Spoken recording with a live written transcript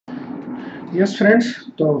Yes friends,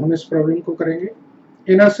 तो हम इस प्रॉब्लम को करेंगे।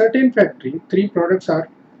 इन a certain factory 3 products are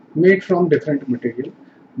made from different material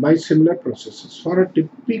by similar processes for a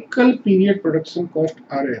typical period production cost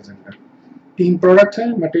are as under. 3 products हैं,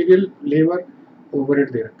 material, labour,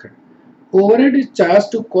 overhead दे रखा है। Overhead is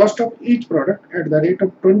charge to cost of each product at the rate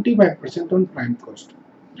of 25% on prime cost.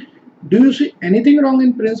 Do you see anything wrong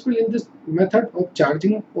in principle in this method of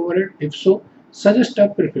charging overhead? If so suggest a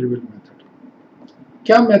preferable method.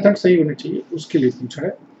 क्या method सही होना चाहिए उसके लिए पूछा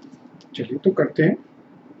है। चलिए तो करते हैं।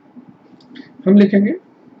 हम लिखेंगे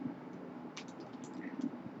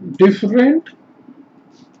डिफरेंट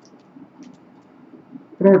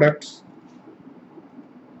प्रोडक्ट्स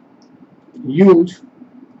यूज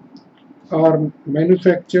और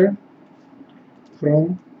manufactured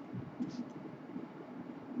from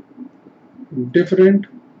different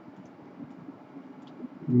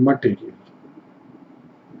material,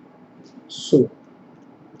 so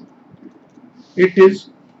it is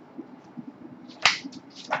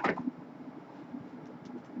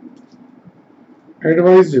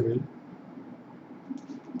advisable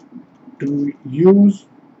to use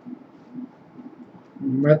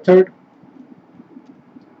method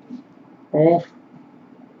of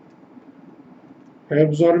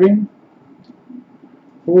absorbing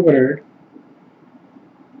overhead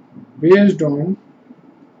based on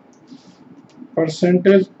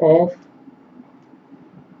percentage of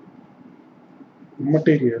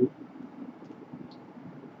material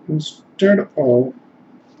instead of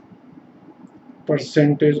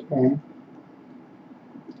percentage on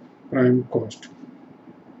prime cost.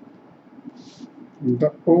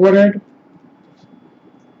 The overhead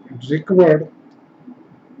required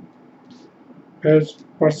as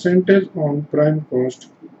percentage on prime cost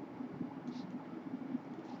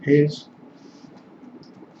is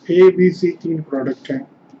ABC 3 product हैं।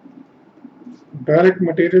 Direct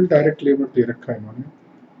material, direct labour दे रखा है इन्होंने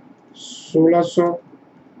 1600,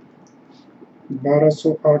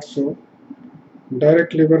 1200, 800।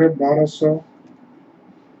 Direct labour है 1200,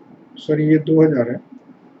 sorry ये 2000 है,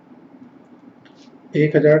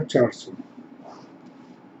 1400।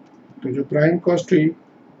 तो जो prime cost हुई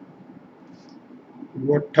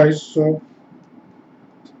वो 2800,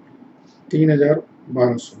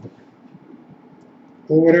 3200।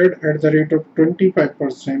 Overhead at the rate of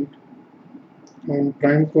 25% on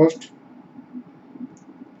prime cost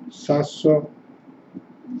 700,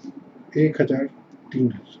 1000,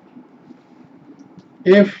 3000।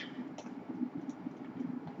 If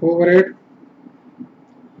overhead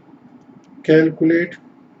calculate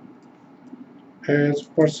as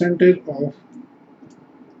percentage of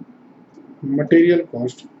material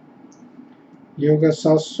cost, ये होगा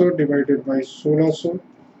 700 divided by 1600,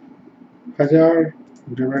 1000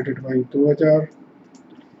 divided by 2000,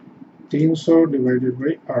 300 divided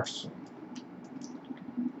by 800।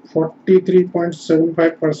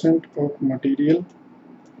 43.75% of material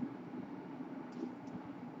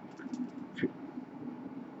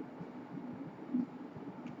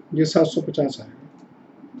ये 750 आएगा,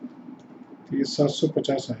 ये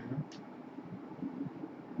 750 आएगा।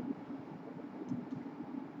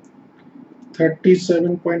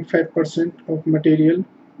 37.5% of material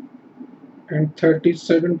and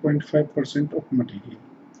 37.5% of material.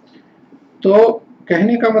 तो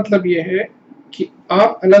कहने का मतलब ये है कि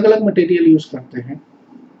आप अलग अलग मटेरियल यूज करते हैं,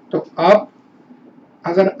 तो आप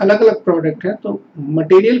अगर अलग अलग प्रोडक्ट है तो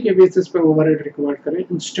मटेरियल के बेसिस पे ओवरहेड रिक्वायर्ड करें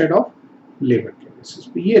इंस्टेड ऑफ लेबर के बेसिस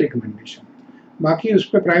पे, ये रिकमेंडेशन। बाकी उस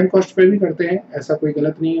पर प्राइम कॉस्ट पे भी करते हैं, ऐसा कोई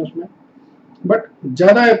गलत नहीं है उसमें, बट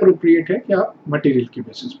ज़्यादा अप्रोप्रिएट है कि आप मटेरियल के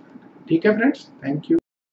बेसिस पे। ठीक है फ्रेंड्स, थैंक यू।